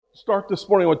Start this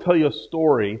morning, I want to tell you a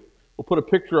story. We'll put a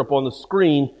picture up on the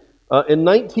screen. In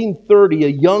 1930, a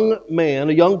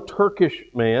young Turkish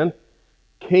man,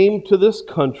 came to this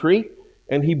country,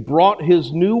 and he brought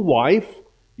his new wife.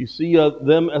 You see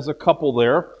them as a couple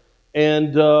there.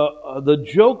 And the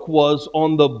joke was,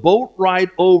 on the boat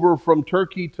ride over from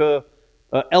Turkey to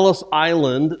Ellis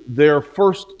Island, their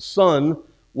first son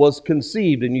was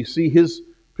conceived. And you see his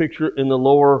picture in the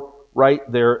lower right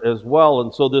there as well.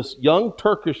 And so this young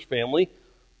Turkish family,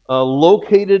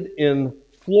 located in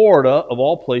Florida, of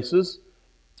all places,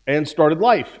 and started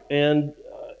life. And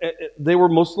they were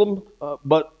Muslim,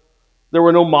 but there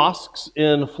were no mosques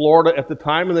in Florida at the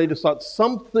time, and they just thought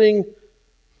something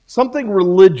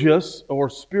religious or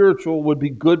spiritual would be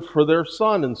good for their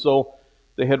son. And so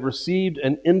they had received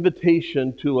an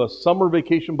invitation to a summer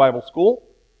vacation Bible school,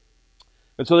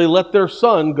 and so they let their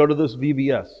son go to this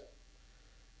VBS.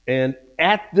 And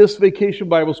at this vacation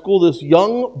Bible school, this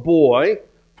young boy,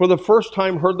 for the first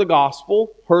time, heard the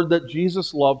gospel, heard that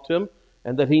Jesus loved him,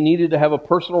 and that he needed to have a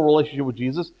personal relationship with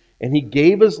Jesus, and he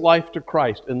gave his life to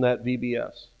Christ in that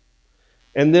VBS.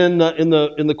 And then in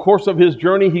the course of his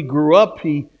journey, he grew up.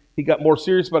 He got more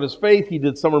serious about his faith. He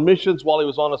did summer missions. While he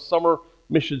was on a summer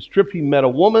missions trip, he met a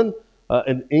woman,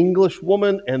 an English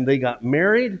woman, and they got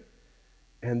married,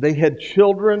 and they had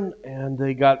children, and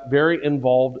they got very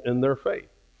involved in their faith.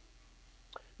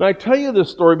 Now, I tell you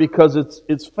this story because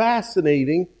it's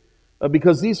fascinating,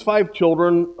 because these 5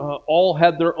 children all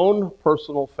had their own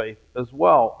personal faith as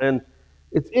well. And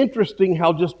it's interesting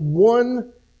how just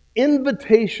one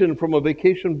invitation from a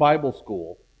vacation Bible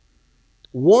school,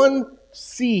 one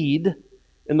seed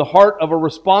in the heart of a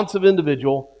responsive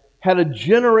individual, had a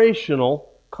generational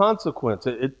consequence.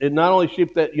 It not only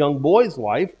shaped that young boy's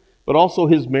life, but also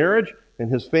his marriage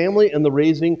and his family and the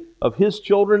raising of his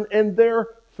children and their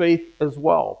faith as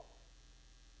well.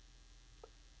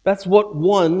 That's what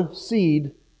one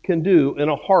seed can do in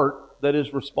a heart that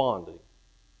is responding.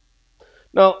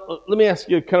 Now, let me ask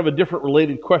you kind of a different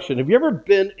related question. Have you ever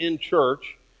been in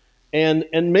church and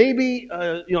maybe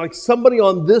like somebody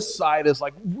on this side is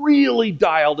like really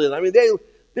dialed in? I mean,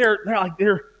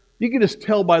 they're you can just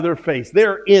tell by their face.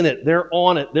 They're in it, they're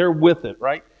on it, they're with it,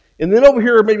 right? And then over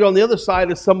here, maybe on the other side,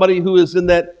 is somebody who is in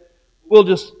that, we'll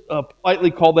just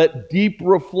politely call that deep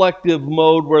reflective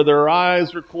mode, where their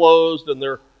eyes are closed and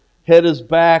their head is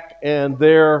back and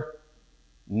they're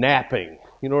napping.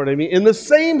 You know what I mean? In the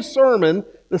same sermon,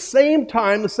 the same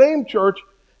time, the same church,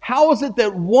 how is it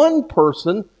that one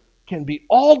person can be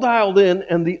all dialed in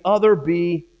and the other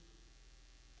be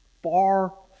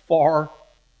far, far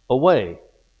away?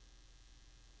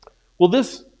 Well,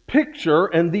 this picture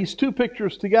and these 2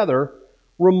 pictures together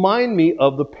remind me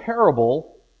of the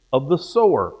parable of the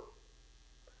sower.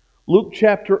 Luke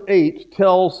chapter 8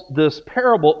 tells this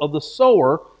parable of the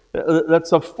sower.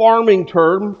 That's a farming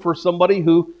term for somebody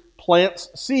who plants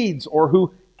seeds or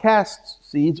who casts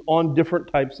seeds on different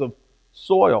types of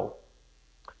soil.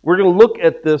 We're going to look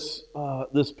at this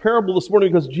parable this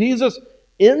morning because Jesus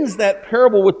ends that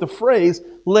parable with the phrase,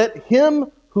 "Let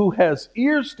him who has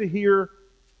ears to hear,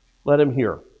 let him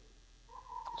hear."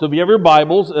 So if you have your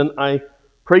Bibles, and I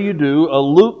pray you do,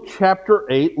 Luke chapter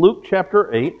 8.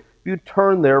 If you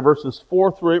turn there, verses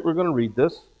 4 through 8, we're going to read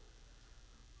this.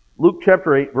 Luke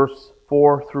chapter 8, verse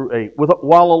 4 through 8.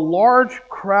 While a large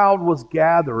crowd was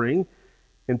gathering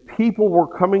and people were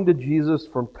coming to Jesus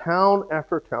from town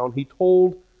after town, he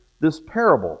told this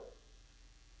parable.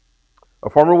 A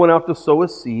farmer went out to sow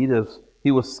his seed. As he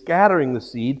was scattering the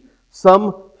seed,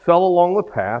 some fell along the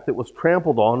path. It was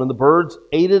trampled on, and the birds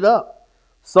ate it up.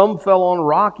 Some fell on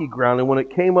rocky ground, and when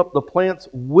it came up, the plants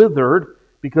withered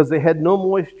because they had no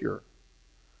moisture.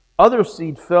 Other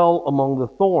seed fell among the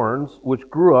thorns, which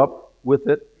grew up with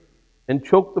it and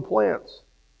choked the plants.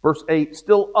 Verse 8,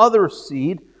 still other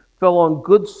seed fell on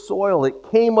good soil.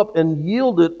 It came up and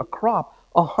yielded a crop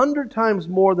 100 times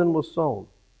more than was sown.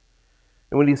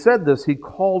 And when he said this, he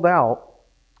called out,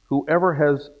 "Whoever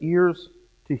has ears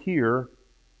to hear,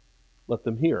 let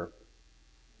them hear."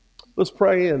 Let's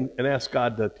pray and ask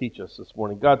God to teach us this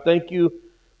morning. God, thank you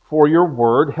for your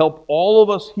word. Help all of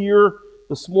us here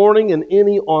this morning and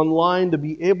any online to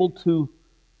be able to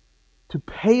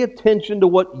pay attention to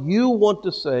what you want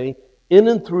to say in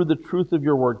and through the truth of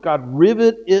your word. God,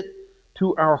 rivet it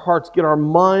to our hearts. Get our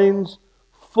minds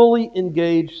fully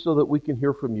engaged so that we can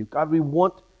hear from you. God, we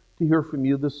want to hear from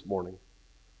you this morning.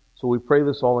 So we pray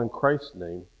this all in Christ's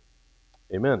name.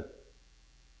 Amen.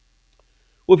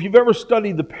 Well, if you've ever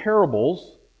studied the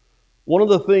parables, one of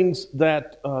the things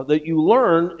that you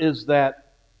learn is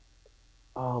that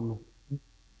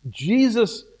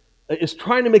Jesus is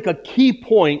trying to make a key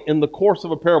point in the course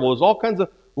of a parable. There's all kinds of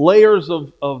layers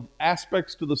of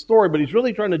aspects to the story, but he's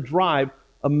really trying to drive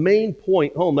a main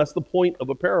point home. That's the point of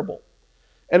a parable.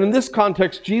 And in this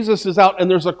context, Jesus is out, and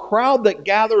there's a crowd that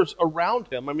gathers around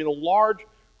him. I mean, a large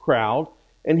crowd.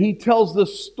 And he tells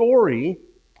this story.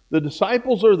 The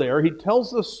disciples are there. He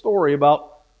tells this story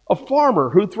about a farmer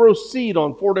who throws seed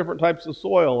on 4 different types of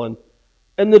soil.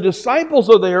 And the disciples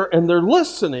are there, and they're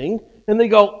listening, and they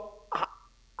go,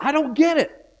 I don't get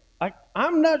it.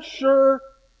 I'm not sure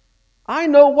I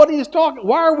know what he's talking.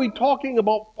 Why are we talking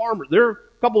about farmers?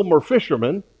 A couple of them are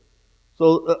fishermen.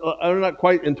 So I'm not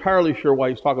quite entirely sure why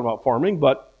he's talking about farming,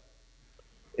 but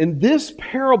in this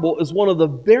parable is one of the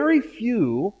very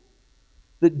few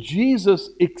that Jesus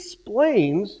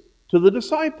explains to the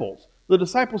disciples. The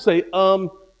disciples say,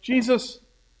 Jesus,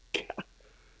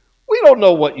 we don't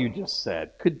know what you just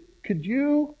said. Could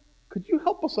you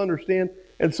help us understand?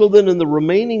 And so then in the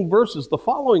remaining verses, the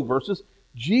following verses,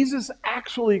 Jesus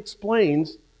actually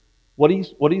explains what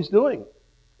he's doing.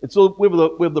 And so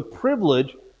we have the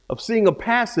privilege of seeing a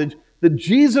passage that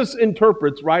Jesus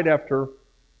interprets right after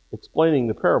explaining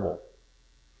the parable.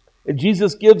 And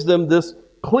Jesus gives them this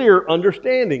clear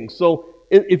understanding. So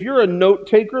if you're a note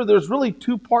taker, there's really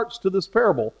 2 parts to this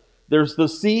parable. There's the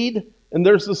seed and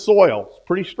there's the soil. It's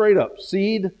pretty straight up.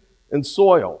 Seed and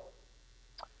soil.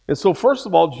 And so first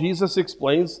of all, Jesus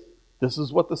explains this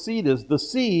is what the seed is. The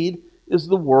seed is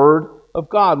the Word of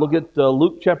God. Look at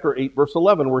Luke chapter 8, verse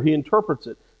 11, where he interprets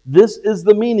it. This is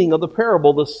the meaning of the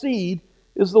parable. The seed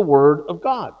is the Word of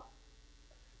God.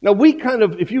 Now we kind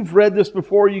of, if you've read this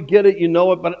before, you get it, you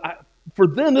know it, but for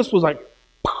them this was like,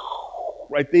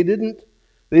 right? They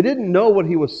didn't know what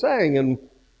he was saying. And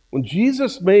when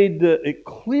Jesus made it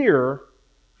clear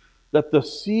that the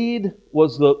seed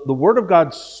was the Word of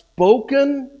God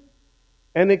spoken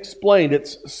and explained,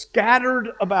 it's scattered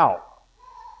about.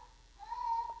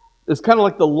 It's kind of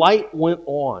like the light went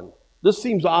on. This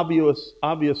seems obvious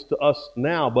to us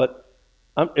now, but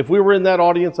if we were in that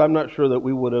audience, I'm not sure that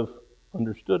we would have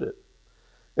understood it.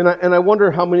 And I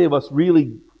wonder how many of us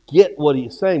really get what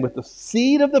he's saying. But the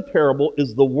seed of the parable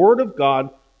is the Word of God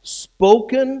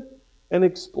spoken and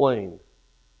explained.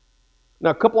 Now,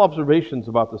 a couple observations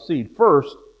about the seed.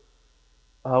 First,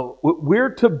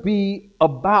 we're to be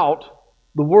about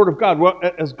the Word of God. Well,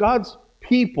 as God's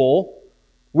people,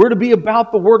 we're to be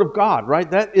about the Word of God, right?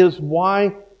 That is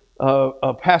why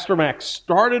Pastor Max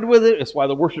started with it. It's why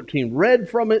the worship team read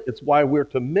from it. It's why we're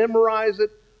to memorize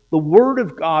it. The Word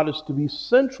of God is to be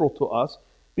central to us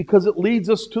because it leads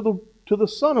us to the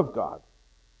Son of God.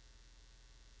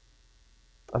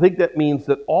 I think that means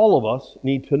that all of us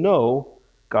need to know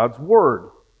God's Word.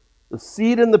 The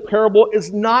seed in the parable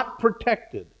is not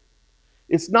protected.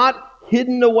 It's not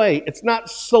hidden away. It's not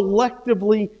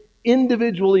selectively,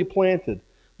 individually planted.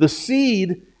 The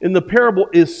seed in the parable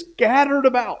is scattered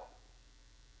about.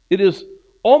 It is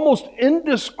almost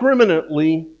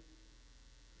indiscriminately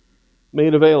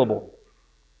made available.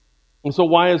 And so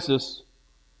why is this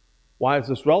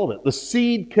relevant? The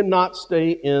seed cannot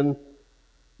stay in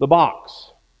the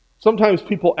box. Sometimes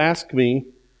people ask me,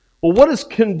 well, what is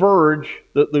Converge,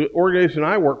 the organization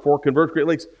I work for, Converge Great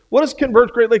Lakes, what is Converge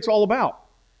Great Lakes all about?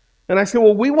 And I say,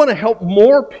 well, we want to help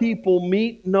more people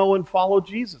meet, know, and follow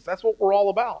Jesus. That's what we're all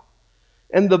about.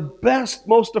 And the best,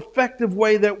 most effective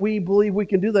way that we believe we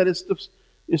can do that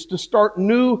is to start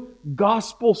new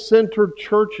gospel-centered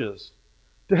churches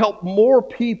to help more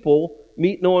people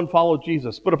meet, know, and follow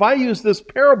Jesus. But if I use this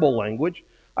parable language,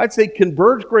 I'd say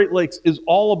Converge Great Lakes is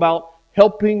all about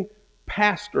helping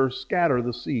pastors scatter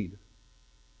the seed.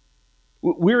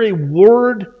 We're a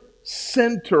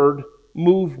word-centered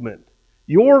movement.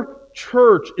 Your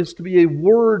church is to be a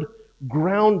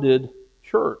word-grounded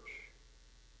church.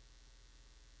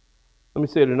 Let me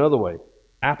say it another way.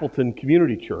 Appleton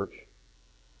Community Church,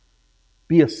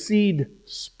 be a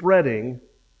seed-spreading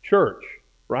church,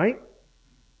 right?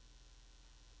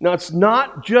 Now, it's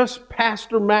not just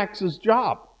Pastor Max's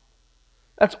job.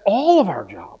 That's all of our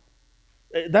job.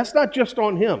 That's not just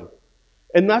on him.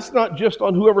 And that's not just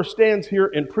on whoever stands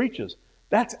here and preaches.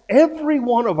 That's every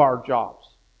one of our jobs.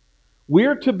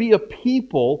 We're to be a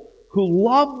people who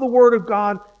love the Word of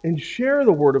God and share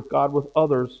the Word of God with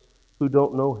others who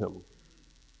don't know Him.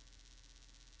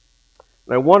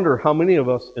 And I wonder how many of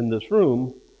us in this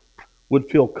room would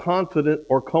feel confident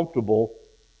or comfortable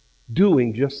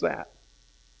doing just that.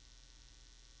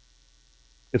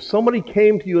 If somebody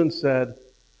came to you and said,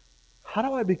 how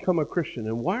do I become a Christian?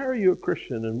 And why are you a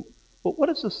Christian? And what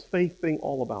is this faith thing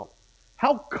all about?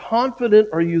 How confident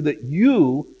are you that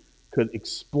you could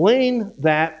explain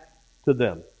that to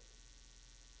them?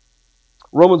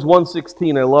 Romans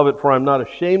 1:16, I love it, for I'm not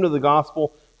ashamed of the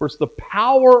gospel, For it's the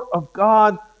power of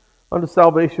God unto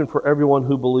salvation for everyone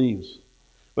who believes.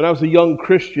 When I was a young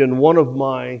Christian, one of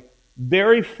my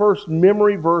very first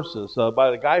memory verses by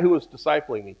the guy who was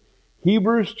discipling me,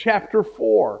 Hebrews chapter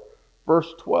 4,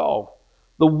 verse 12.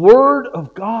 The Word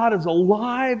of God is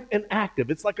alive and active.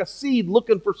 It's like a seed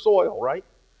looking for soil, right?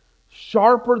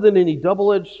 Sharper than any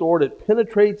double-edged sword. It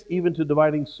penetrates even to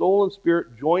dividing soul and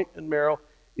spirit, joint and marrow.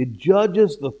 It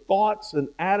judges the thoughts and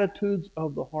attitudes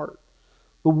of the heart.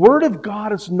 The Word of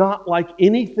God is not like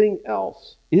anything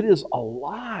else. It is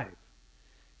alive.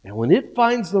 And when it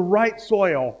finds the right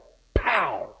soil,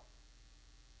 pow,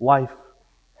 life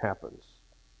happens.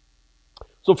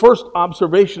 So first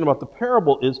observation about the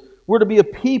parable is we're to be a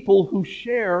people who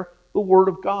share the Word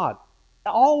of God.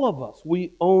 All of us,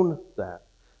 we own that.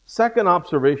 Second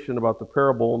observation about the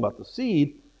parable and about the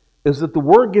seed is that the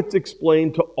Word gets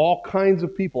explained to all kinds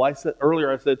of people. I said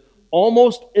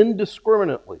almost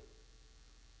indiscriminately.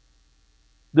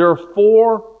 There are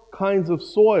 4 kinds of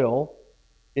soil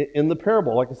in the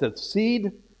parable. Like I said,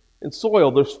 seed and soil.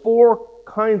 There's 4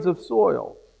 kinds of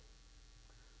soil.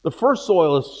 The first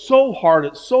soil is so hard,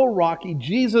 it's so rocky.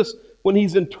 Jesus, when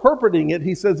he's interpreting it,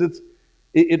 he says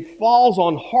it falls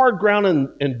on hard ground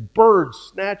and birds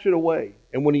snatch it away.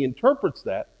 And when he interprets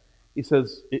that, he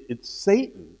says it's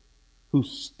Satan who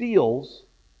steals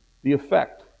the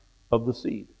effect of the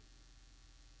seed.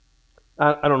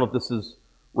 I don't know if this is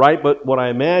right, but what I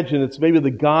imagine, it's maybe the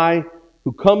guy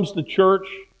who comes to church,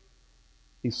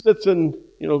 he sits in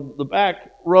the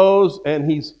back rows and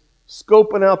he's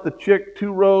scoping out the chick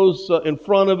 2 rows in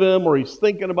front of him, or he's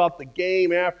thinking about the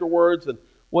game afterwards and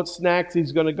what snacks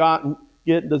he's going to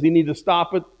get. Does he need to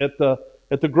stop at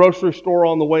the grocery store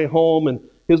on the way home? And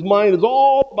his mind is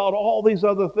all about all these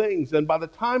other things. And by the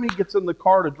time he gets in the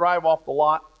car to drive off the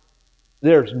lot,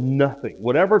 there's nothing.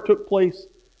 Whatever took place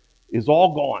is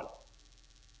all gone.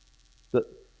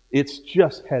 It's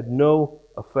just had no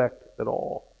effect at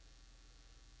all.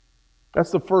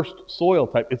 That's the first soil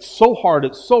type. It's so hard,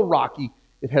 it's so rocky,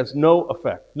 it has no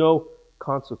effect, no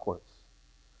consequence.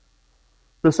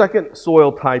 The second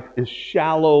soil type is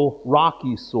shallow,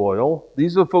 rocky soil.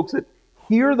 These are the folks that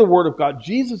hear the Word of God.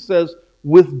 Jesus says,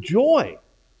 with joy.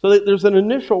 So that there's an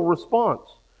initial response.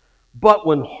 But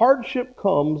when hardship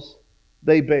comes,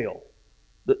 they bail.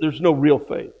 There's no real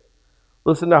faith.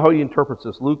 Listen to how he interprets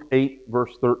this. Luke 8,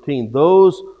 verse 13.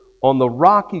 Those on the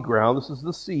rocky ground, this is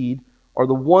the seed, are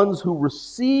the ones who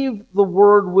receive the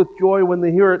word with joy when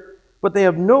they hear it, but they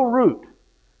have no root.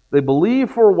 They believe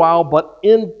for a while, but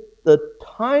in the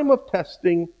time of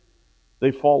testing, they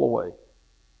fall away.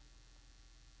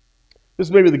 This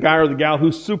is maybe the guy or the gal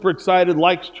who's super excited,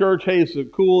 likes church. Hey, it's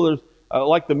cool. There's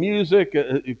like the music,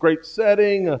 a great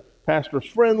setting, pastor's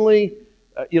friendly.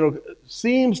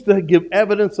 Seems to give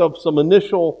evidence of some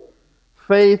initial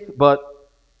faith, but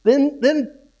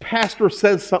then pastor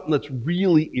says something that's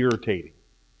really irritating.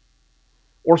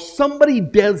 Or somebody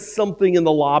does something in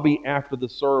the lobby after the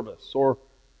service, or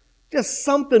just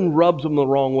something rubs them the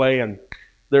wrong way and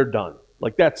they're done.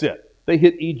 Like that's it. They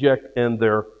hit eject and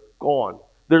they're gone.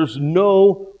 There's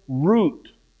no root.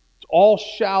 It's all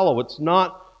shallow. It's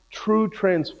not true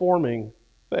transforming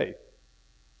faith.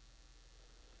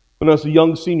 When I was a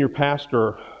young senior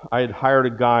pastor, I had hired a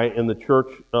guy in the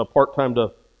church part-time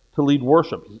to lead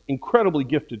worship. He's an incredibly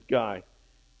gifted guy.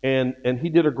 And he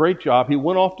did a great job. He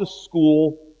went off to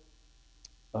school,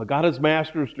 got his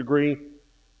master's degree,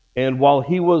 and while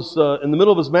he was in the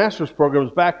middle of his master's program,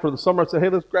 was back for the summer, I said, hey,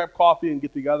 let's grab coffee and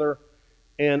get together.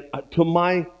 And to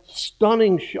my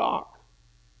stunning shock,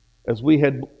 as we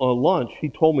had lunch, he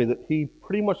told me that he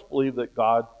pretty much believed that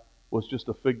God was just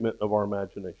a figment of our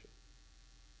imagination.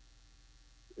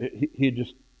 He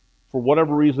just, for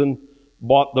whatever reason,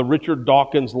 bought the Richard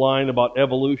Dawkins line about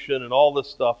evolution and all this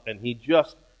stuff, and he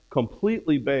just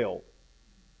completely bailed.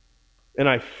 And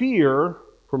I fear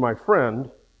for my friend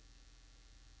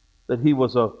that he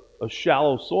was a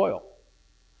shallow soil.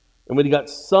 And when he got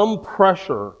some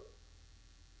pressure,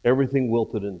 everything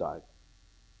wilted and died.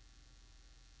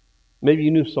 Maybe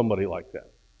you knew somebody like that,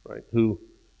 right? Who,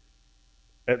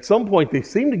 at some point, they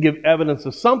seem to give evidence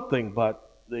of something, but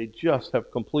they just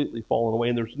have completely fallen away.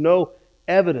 And there's no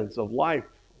evidence of life,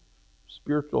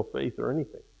 spiritual faith, or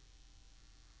anything.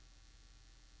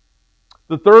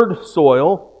 The third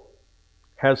soil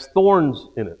has thorns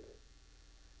in it.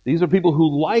 These are people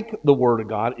who like the Word of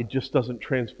God. It just doesn't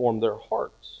transform their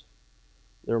hearts,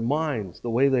 their minds, the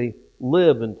way they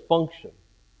live and function.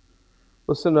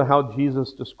 Listen to how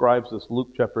Jesus describes this.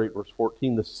 Luke chapter 8, verse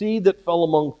 14. The seed that fell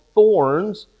among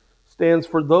thorns stands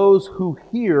for those who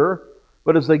hear,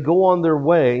 but as they go on their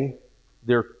way,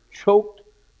 they're choked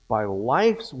by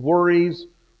life's worries,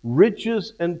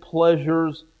 riches and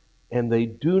pleasures, and they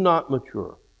do not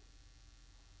mature.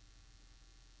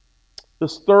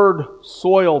 This third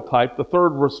soil type, the third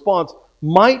response,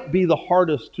 might be the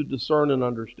hardest to discern and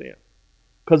understand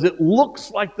because it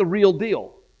looks like the real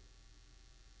deal.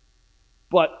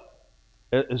 But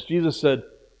as Jesus said,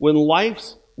 when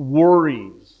life's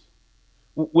worries,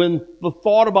 when the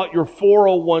thought about your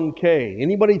 401k,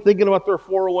 anybody thinking about their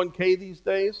 401k these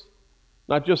days?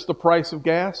 Not just the price of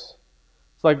gas?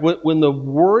 It's like when the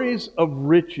worries of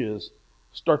riches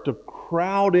start to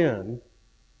crowd in,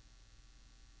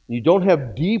 you don't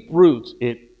have deep roots,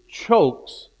 it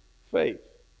chokes faith.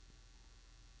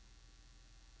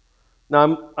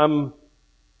 Now, I'm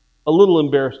a little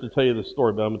embarrassed to tell you this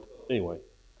story, but I'm going to tell you anyway.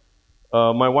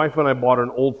 My wife and I bought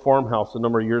an old farmhouse a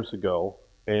number of years ago,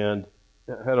 and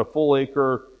it had a full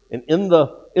acre, and in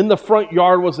the front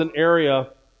yard was an area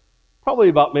probably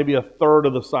about maybe a third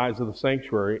of the size of the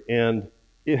sanctuary, and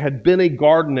it had been a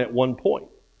garden at one point.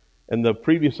 And the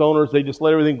previous owners, they just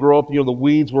let everything grow up. You know, the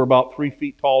weeds were about 3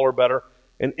 feet tall or better.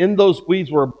 And in those weeds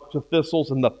were a bunch of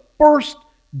thistles. And the first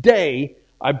day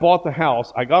I bought the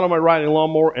house, I got on my riding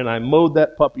lawnmower and I mowed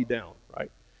that puppy down,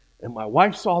 right? And my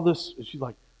wife saw this, and she's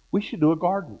like, we should do a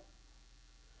garden.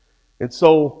 And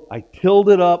so I tilled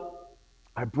it up.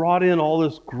 I brought in all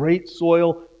this great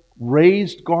soil,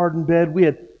 raised garden bed. We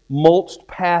had mulched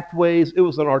pathways. It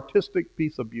was an artistic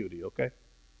piece of beauty, okay?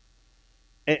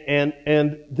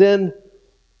 And then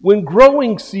when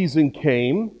growing season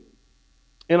came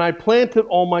and I planted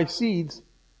all my seeds,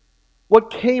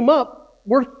 what came up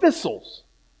were thistles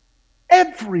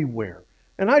everywhere.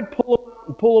 And I'd pull them out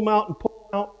and pull them out and pull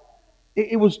them out.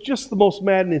 It was just the most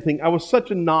maddening thing. I was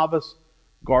such a novice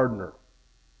gardener.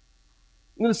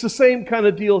 And it's the same kind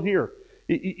of deal here.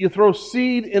 You throw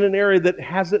seed in an area that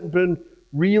hasn't been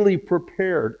really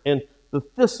prepared, and the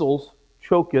thistles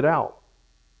choke it out.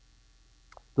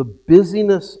 The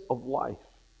busyness of life,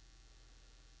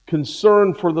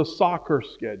 concern for the soccer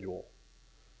schedule,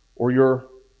 or your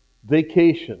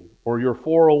vacation, or your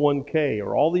 401k,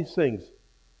 or all these things,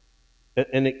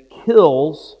 and it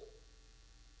kills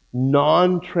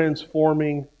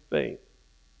non-transforming faith.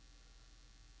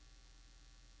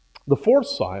 The fourth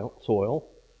soil,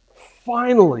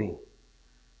 finally,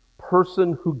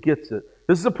 person who gets it.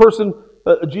 This is a person,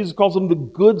 Jesus calls them the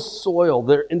good soil.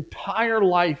 Their entire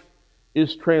life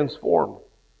is transformed.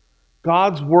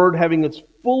 God's word having its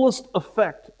fullest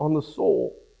effect on the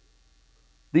soul.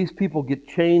 These people get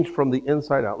changed from the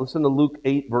inside out. Listen to Luke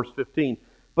 8, verse 15.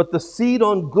 But the seed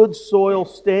on good soil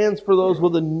stands for those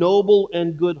with a noble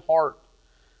and good heart,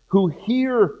 who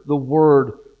hear the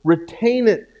word, retain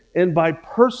it, and by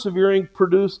persevering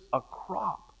produce a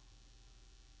crop.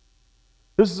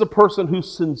 This is a person who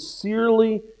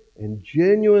sincerely and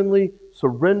genuinely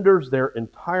surrenders their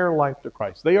entire life to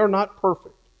Christ. They are not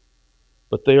perfect,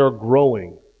 but they are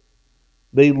growing.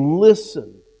 They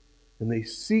listen and they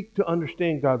seek to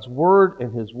understand God's word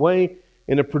and His way,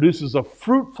 and it produces a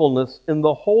fruitfulness in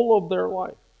the whole of their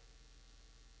life.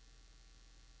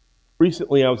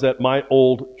 Recently, I was at my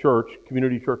old church,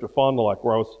 Community Church of Fond du Lac,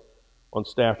 where I was on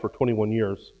staff for 21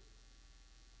 years.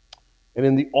 And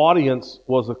in the audience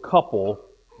was a couple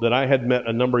that I had met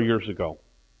a number of years ago.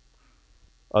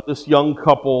 This young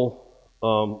couple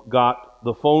got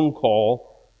the phone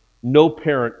call no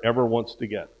parent ever wants to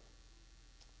get.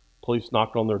 Police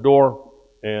knocked on their door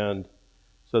and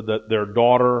said that their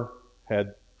daughter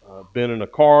had been in a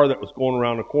car that was going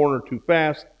around a corner too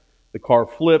fast. The car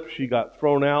flipped, she got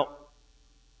thrown out,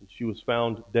 and she was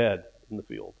found dead in the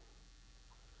field.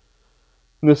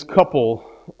 And this couple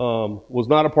was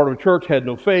not a part of a church, had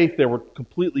no faith. They were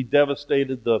completely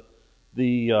devastated. The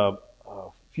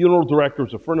funeral director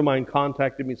was a friend of mine,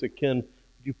 contacted me and said, Ken,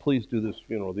 would you please do this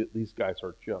funeral? These guys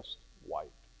are just wiped.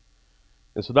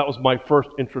 And so that was my first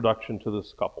introduction to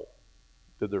this couple.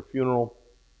 Did their funeral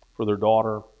for their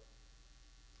daughter,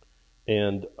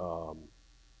 and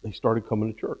they started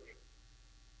coming to church.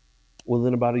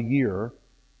 Within about a year,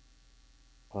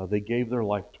 they gave their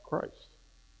life to Christ.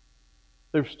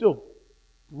 They're still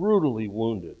brutally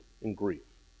wounded in grief.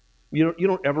 You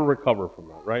don't ever recover from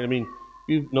that, right? I mean,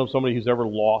 you know somebody who's ever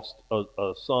lost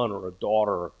a son or a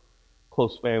daughter or a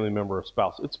close family member or a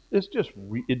spouse. It's just,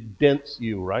 it dents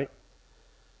you, right?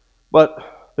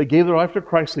 But they gave their life to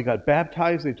Christ. They got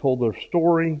baptized. They told their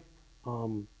story.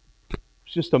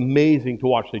 It's just amazing to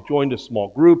watch. They joined a small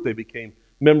group. They became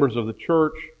members of the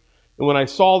church. And when I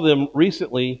saw them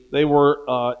recently, they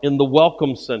were in the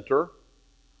Welcome Center.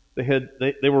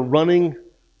 They were running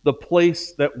the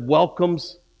place that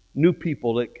welcomes new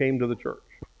people that came to the church.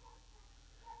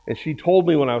 And she told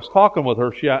me when I was talking with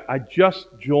her, I just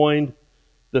joined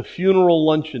the funeral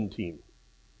luncheon team.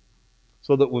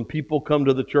 So that when people come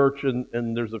to the church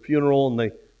and there's a funeral and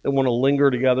they want to linger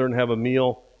together and have a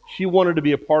meal, she wanted to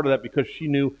be a part of that because she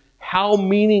knew how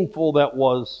meaningful that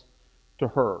was to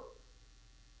her.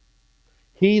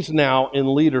 He's now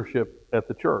in leadership at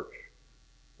the church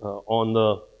on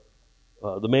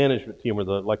the management team or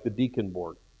the deacon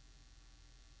board.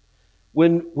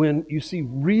 When you see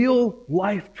real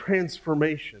life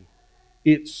transformation,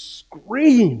 it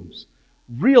screams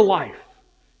real life.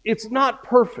 It's not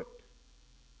perfect,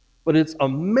 but it's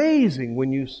amazing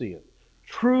when you see it.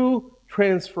 True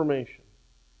transformation.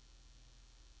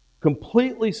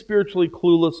 Completely spiritually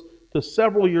clueless to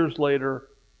several years later,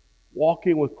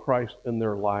 walking with Christ and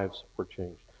their lives were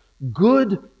changed.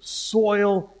 Good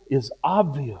soil is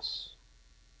obvious.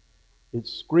 It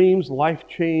screams life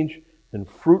change and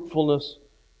fruitfulness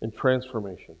and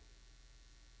transformation.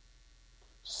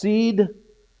 Seed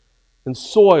and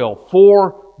soil,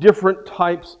 4 different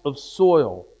types of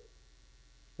soil.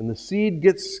 And the seed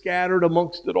gets scattered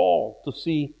amongst it all to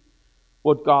see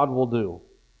what God will do.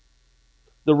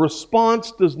 The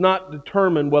response does not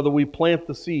determine whether we plant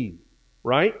the seed,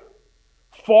 right?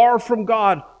 Far from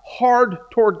God, hard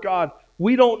toward God.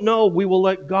 We don't know. We will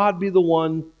let God be the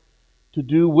one to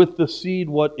do with the seed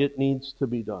what it needs to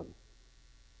be done.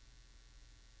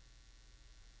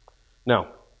 Now,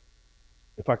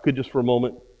 if I could just for a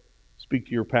moment speak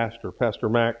to your pastor, Pastor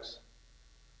Max,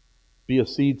 be a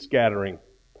seed scattering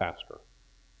pastor.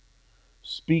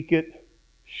 Speak it,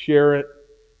 share it,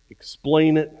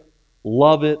 explain it,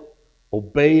 love it,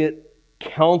 obey it,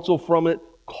 counsel from it,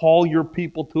 call your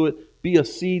people to it. Be a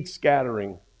seed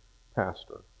scattering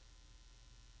pastor.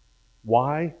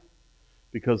 Why?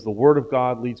 Because the Word of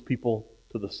God leads people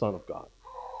to the Son of God.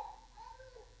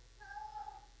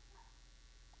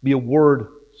 Be a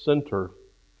Word-centered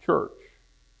church.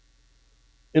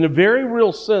 In a very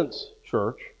real sense,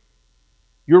 church,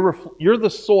 you're the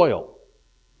soil.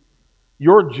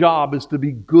 Your job is to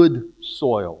be good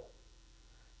soil.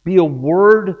 Be a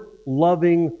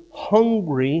Word-loving,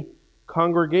 hungry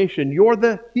congregation. You're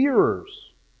the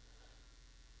hearers.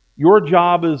 Your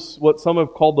job is what some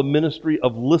have called the ministry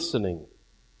of listening.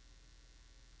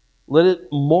 Let it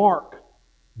mark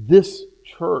this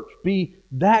church. Be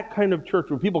that kind of church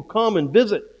where people come and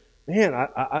visit. Man,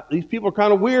 these people are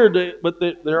kind of weird, but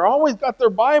they're always got their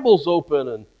Bibles open,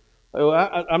 and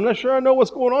I'm not sure I know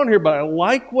what's going on here, but I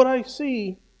like what I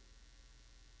see.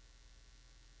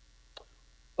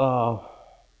 A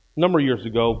number of years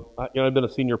ago, I've been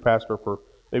a senior pastor for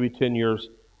maybe 10 years.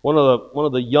 One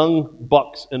of the young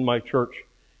bucks in my church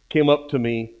came up to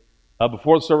me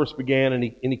before the service began, and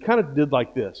he kind of did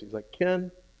like this. He's like,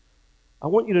 "Ken, I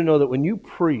want you to know that when you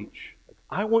preach,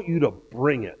 I want you to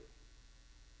bring it.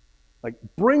 Like,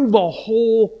 bring the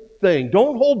whole thing.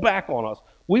 Don't hold back on us.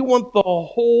 We want the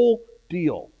whole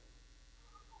deal."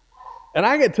 And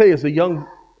I got to tell you, as a young,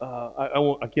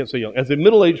 I can't say young, as a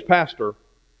middle-aged pastor, it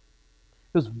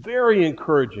was very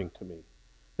encouraging to me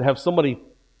to have somebody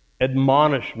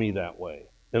admonish me that way,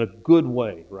 in a good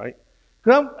way, right?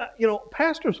 Because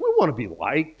pastors, we want to be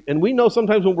liked, and we know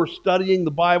sometimes when we're studying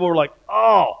the Bible, we're like,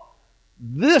 oh,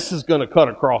 this is going to cut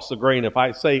across the grain if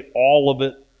I say all of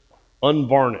it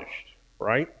unvarnished,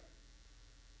 right?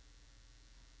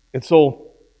 And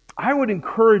so I would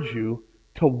encourage you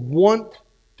to want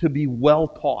to be well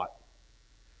taught,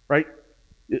 right?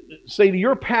 Say to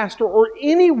your pastor or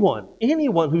anyone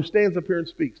who stands up here and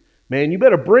speaks, man, you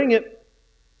better bring it.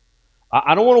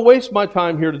 I don't want to waste my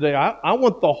time here today. I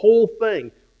want the whole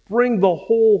thing. Bring the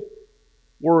whole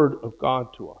Word of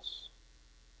God to us.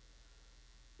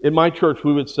 In my church,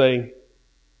 we would say,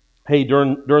 hey,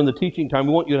 during the teaching time,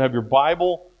 we want you to have your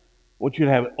Bible. We want you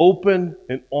to have it open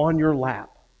and on your lap.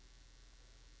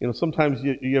 Sometimes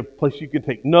you have a place you can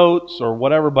take notes or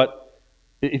whatever, but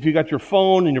if you got your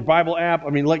phone and your Bible app,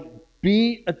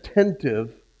 be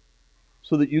attentive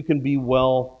so that you can be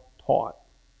well taught.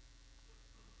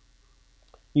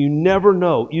 You never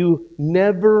know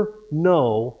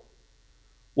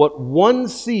what one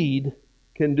seed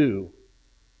can do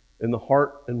in the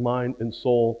heart and mind and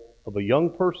soul of a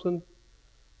young person,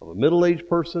 of a middle-aged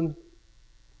person,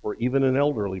 or even an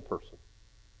elderly person.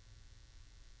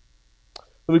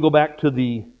 Let me go back to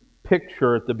the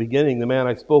picture at the beginning, the man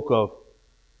I spoke of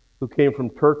who came from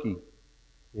Turkey.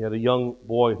 He had a young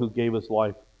boy who gave his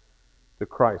life to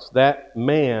Christ. That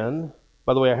man,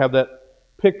 by the way, I have that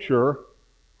picture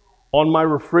on my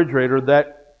refrigerator.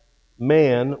 That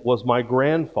man was my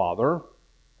grandfather,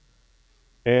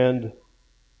 and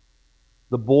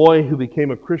the boy who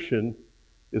became a Christian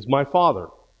is my father.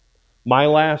 My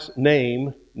last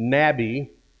name, Nabi,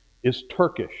 is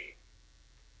Turkish.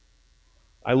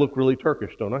 I look really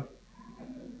Turkish, don't I?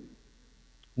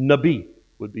 Nabi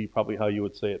would be probably how you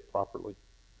would say it properly.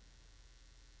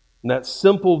 And that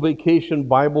simple vacation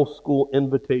Bible school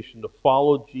invitation to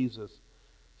follow Jesus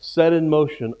set in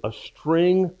motion a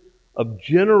string of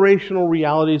generational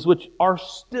realities which are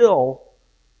still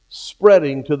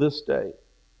spreading to this day.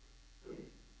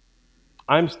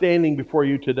 I'm standing before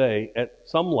you today at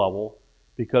some level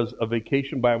because a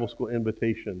vacation Bible school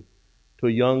invitation to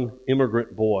a young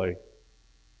immigrant boy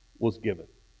was given.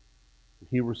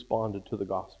 He responded to the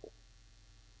gospel.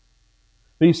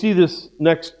 Now you see this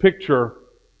next picture.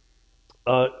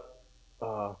 We'll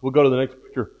go to the next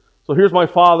picture. So here's my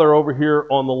father over here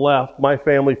on the left, my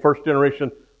family, first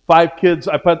generation, 5 kids.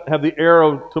 I have the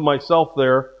arrow to myself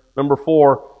there, number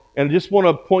 4. And I just want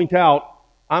to point out,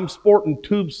 I'm sporting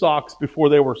tube socks before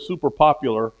they were super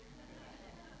popular.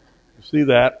 You see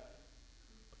that?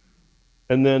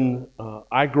 And then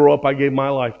I grew up, I gave my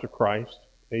life to Christ,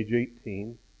 age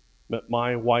 18. Met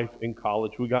my wife in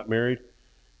college. We got married.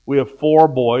 We have 4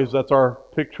 boys. That's our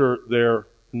picture there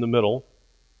in the middle.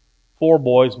 4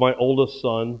 boys. My oldest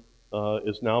son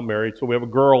is now married. So we have a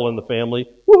girl in the family.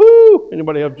 Woohoo!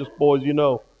 Anybody have just boys? You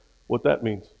know what that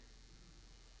means.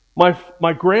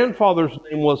 My grandfather's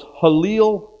name was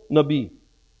Halil Nabi.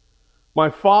 My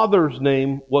father's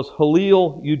name was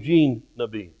Halil Eugene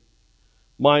Nabi.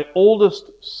 My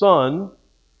oldest son,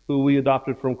 who we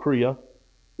adopted from Korea,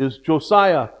 is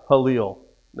Josiah Halil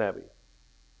Nabi.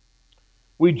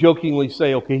 We jokingly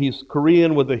say, okay, he's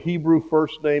Korean with a Hebrew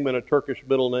first name and a Turkish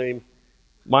middle name.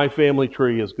 My family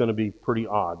tree is going to be pretty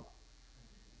odd.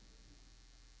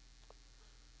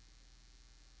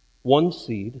 One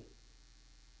seed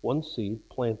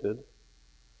planted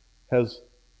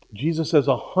Jesus says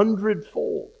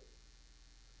 100-fold.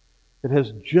 It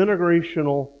has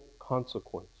generational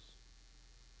consequence.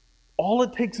 All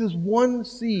it takes is one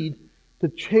seed to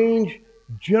change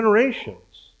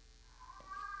generations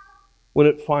when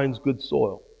it finds good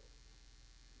soil.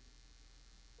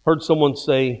 Heard someone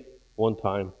say one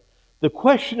time, the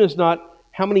question is not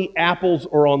how many apples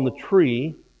are on the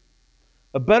tree.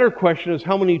 A better question is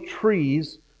how many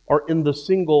trees are in the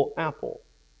single apple.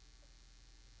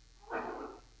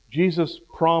 Jesus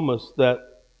promised that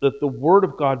the Word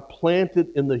of God planted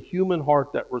in the human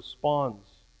heart that responds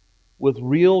with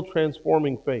real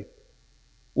transforming faith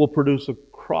will produce a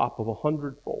crop of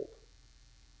 100-fold.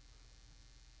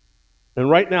 And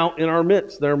right now in our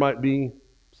midst there might be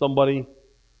somebody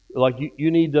like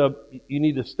you need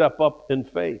to step up in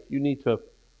faith. You need to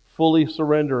fully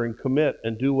surrender and commit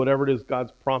and do whatever it is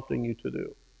God's prompting you to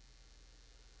do.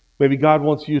 Maybe God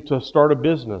wants you to start a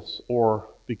business or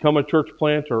become a church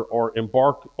planter or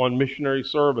embark on missionary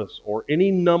service or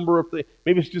any number of things.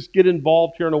 Maybe it's just get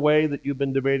involved here in a way that you've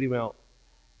been debating about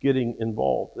getting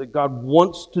involved. That God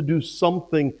wants to do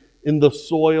something in the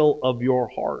soil of your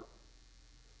heart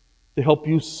to help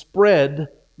you spread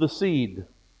the seed.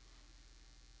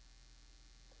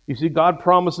 You see, God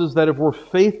promises that if we're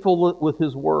faithful with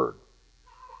His Word,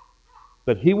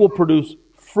 that He will produce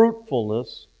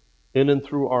fruitfulness in and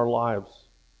through our lives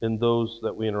in those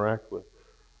that we interact with.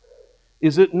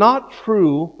 Is it not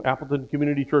true, Appleton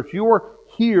Community Church, you are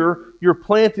here, you're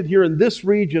planted here in this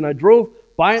region. I drove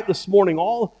by it this morning,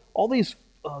 all these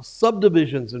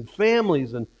subdivisions and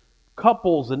families and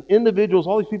couples and individuals,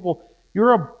 all these people.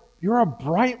 You're a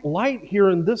bright light here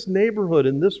in this neighborhood,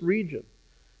 in this region.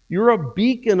 You're a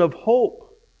beacon of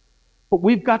hope. But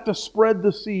we've got to spread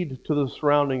the seed to the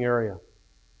surrounding area,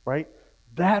 right?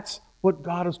 That's what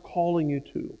God is calling you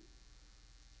to.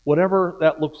 Whatever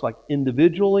that looks like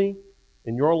individually,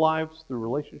 in your lives through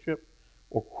relationship,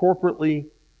 or corporately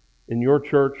in your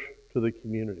church to the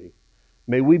community.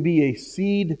 May we be a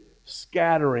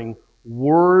seed-scattering,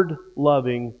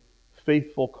 word-loving,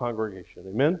 faithful congregation.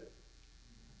 Amen?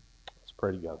 Let's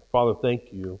pray together. Father,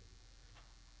 thank you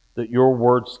that your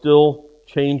word still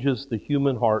changes the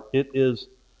human heart. It is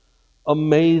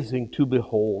amazing to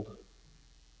behold.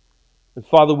 And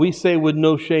Father, we say with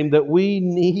no shame that we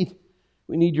need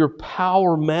your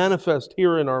power manifest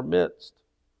here in our midst.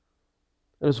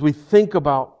 And as we think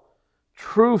about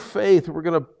true faith, we're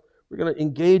going to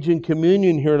engage in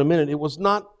communion here in a minute. It was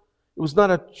not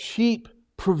a cheap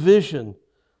provision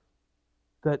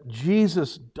that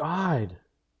Jesus died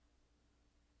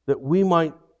that we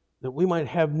might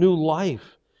have new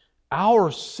life.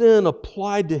 Our sin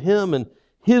applied to Him and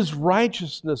His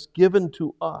righteousness given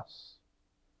to us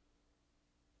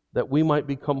that we might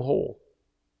become whole.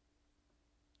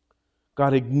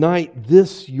 God, ignite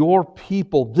this, your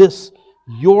people, this,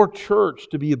 your church,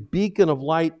 to be a beacon of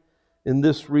light in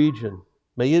this region.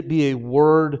 May it be a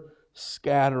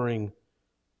word-scattering,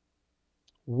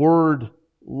 word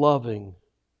loving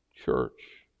church.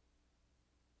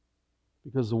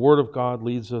 Because the Word of God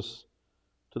leads us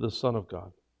to the Son of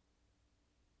God.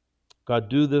 God,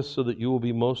 do this so that you will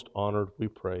be most honored, we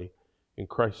pray. In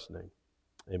Christ's name,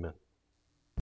 amen.